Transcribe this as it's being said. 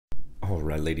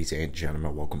Alright, ladies and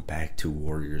gentlemen, welcome back to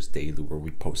Warriors Daily, where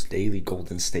we post daily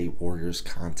Golden State Warriors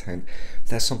content.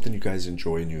 If that's something you guys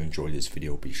enjoy and you enjoy this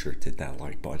video, be sure to hit that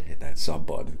like button, hit that sub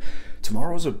button.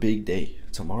 Tomorrow's a big day.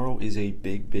 Tomorrow is a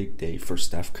big day for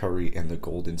Steph Curry and the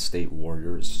Golden State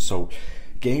Warriors. So,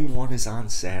 Game 1 is on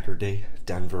Saturday,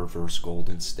 Denver versus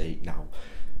Golden State. Now,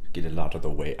 get it out of the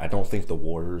way. I don't think the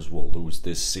Warriors will lose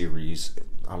this series.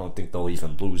 I don't think they'll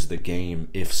even lose the game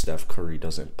if Steph Curry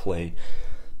doesn't play.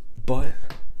 But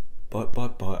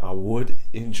I would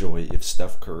enjoy if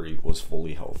Steph Curry was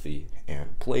fully healthy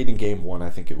and played in Game 1. I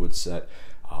think it would set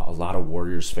a lot of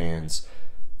Warriors fans'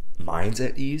 minds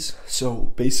at ease.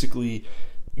 So basically,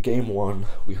 Game 1,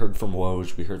 we heard from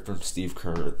Woj, we heard from Steve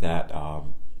Kerr that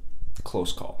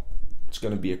close call. It's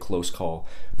going to be a close call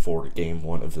for Game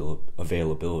 1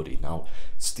 availability. Now,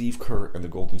 Steve Kerr and the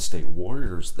Golden State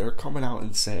Warriors, they're coming out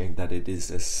and saying that it is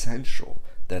essential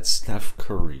that Steph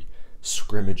Curry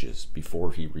scrimmages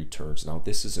before he returns. Now,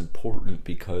 this is important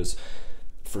because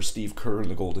for Steve Kerr and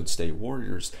the Golden State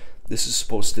Warriors, this is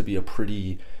supposed to be a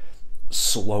pretty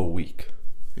slow week.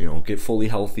 Get fully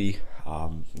healthy,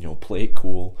 play it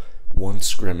cool, one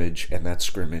scrimmage, and that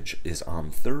scrimmage is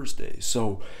on Thursday.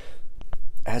 So,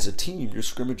 as a team, you're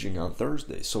scrimmaging on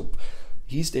Thursday. So,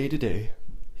 he's day-to-day,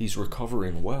 he's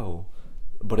recovering well,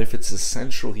 but if it's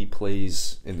essential he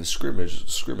plays in the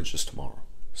scrimmage is tomorrow.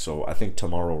 So I think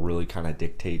tomorrow really kind of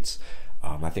dictates.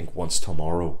 I think once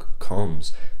tomorrow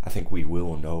comes, I think we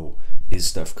will know, is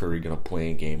Steph Curry going to play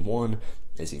in Game 1?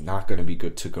 Is he not going to be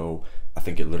good to go? I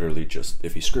think it literally just,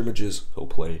 if he scrimmages, he'll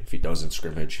play. If he doesn't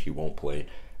scrimmage, he won't play.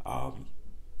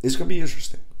 It's going to be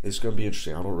interesting. It's going to be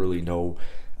interesting. I don't really know.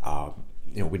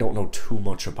 We don't know too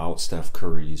much about Steph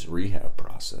Curry's rehab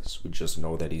process. We just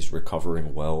know that he's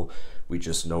recovering well. We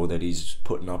just know that he's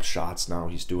putting up shots now.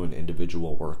 He's doing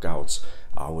individual workouts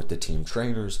with the team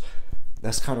trainers.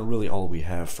 That's kind of really all we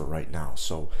have for right now.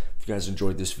 So if you guys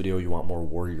enjoyed this video, you want more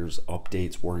Warriors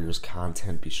updates, Warriors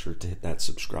content, be sure to hit that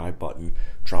subscribe button.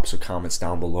 Drop some comments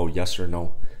down below. Yes or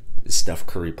no, is Steph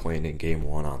Curry playing in Game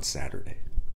 1 on Saturday?